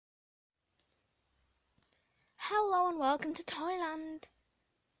Hello and welcome to Toyland.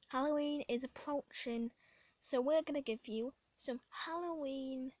 Halloween is approaching, so we're going to give you some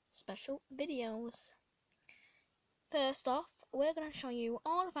Halloween special videos. First off, we're going to show you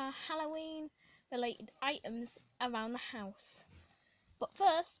all of our Halloween related items around the house. But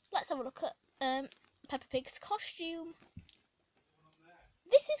first, let's have a look at Peppa Pig's costume.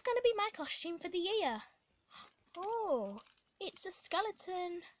 This is going to be my costume for the year. Oh, it's a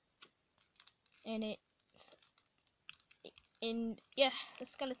skeleton. And yeah, the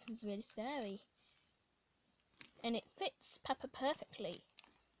skeleton's really scary. And it fits Peppa perfectly.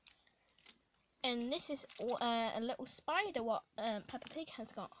 And this is a little spider what Peppa Pig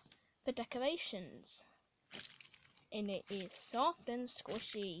has got for decorations. And it is soft and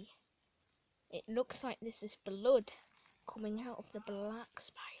squishy. It looks like this is blood coming out of the black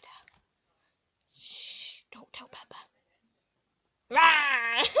spider. Shh, don't tell Peppa.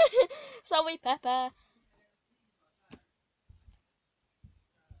 Rah! Sorry, Peppa.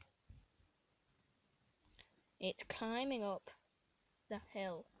 It's climbing up the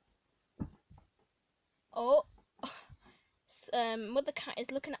hill. Oh, Mother Cat is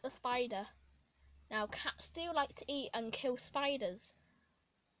looking at the spider. Now, cats do like to eat and kill spiders.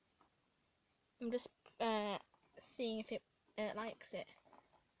 I'm just seeing if it likes it.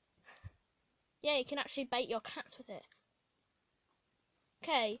 Yeah, you can actually bait your cats with it.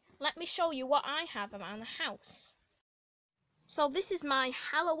 Okay, let me show you what I have around the house. So this is my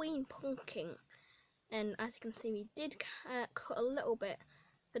Halloween pumpkin. And as you can see, we did cut a little bit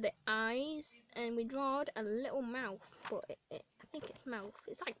for the eyes, and we drawed a little mouth, but I think it's mouth.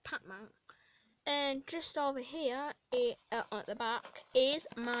 It's like Pac-Man. And just over here, at the back, is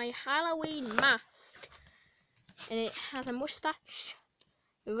my Halloween mask, and it has a mustache,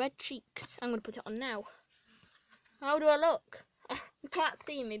 red cheeks. I'm gonna put it on now. How do I look? You can't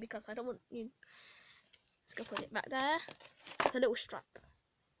see me because I don't want you. Let's go put it back there. It's a little strap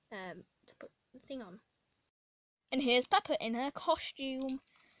to put the thing on. And here's Peppa in her costume.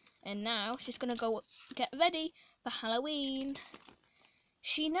 And now she's going to go get ready for Halloween.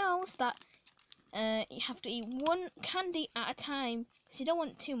 She knows that you have to eat one candy at a time because you don't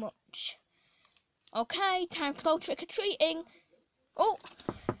want too much. Okay, time to go trick-or-treating. Oh,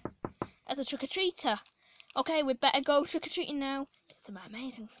 as a trick-or-treater. Okay, we better go trick-or-treating now. Get some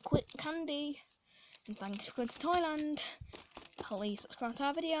amazing quick candy. And thanks for going to Toyland. Please subscribe to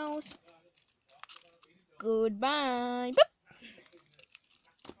our videos. Goodbye.